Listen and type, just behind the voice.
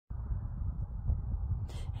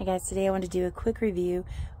Hey guys, today I want to do a quick review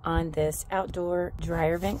on this outdoor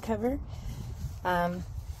dryer vent cover.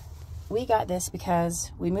 We got this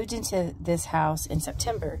because we moved into this house in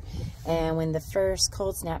September, and when the first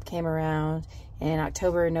cold snap came around in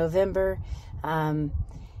October and November,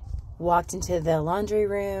 walked into the laundry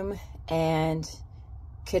room and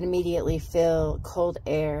could immediately feel cold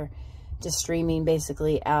air just streaming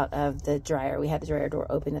basically out of the dryer. We had the dryer door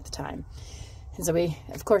open at the time. And so we,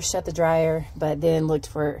 of course, shut the dryer, but then looked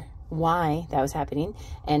for why that was happening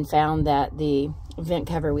and found that the vent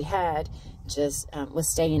cover we had just was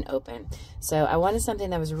staying open. So I wanted something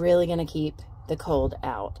that was really going to keep the cold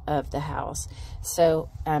out of the house. So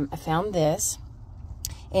I found this.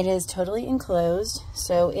 It is totally enclosed.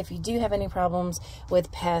 So if you do have any problems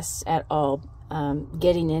with pests at all,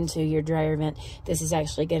 getting into your dryer vent, this is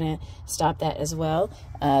actually going to stop that as well.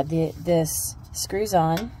 This screws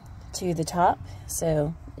on to the top,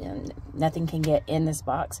 so nothing can get in this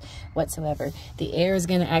box whatsoever. The air is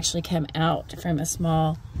going to actually come out from a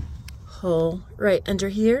small hole right under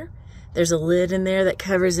here. There's a lid in there that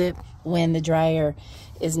covers it when the dryer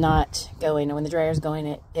is not going. And when the dryer is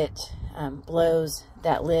going, it blows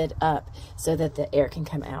that lid up so that the air can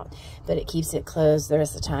come out, but it keeps it closed the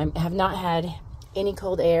rest of the time. I have not had any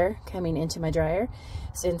cold air coming into my dryer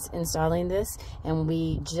since installing this, and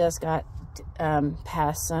we just got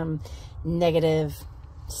past some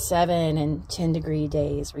 -7 and 10 degree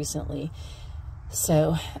days recently.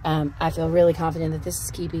 So I feel really confident that this is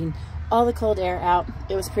keeping all the cold air out.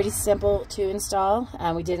 It was pretty simple to install.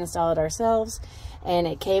 We did install it ourselves, and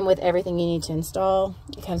it came with everything you need to install.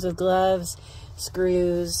 It comes with gloves,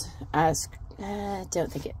 screws. I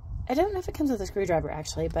don't know if it comes with a screwdriver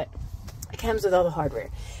actually, but it comes with all the hardware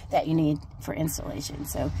that you need for installation.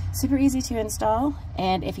 So super easy to install.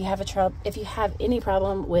 And if you have any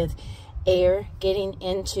problem with air getting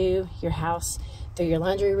into your house through your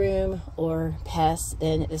laundry room or pests,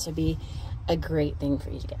 then this would be a great thing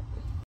for you to get.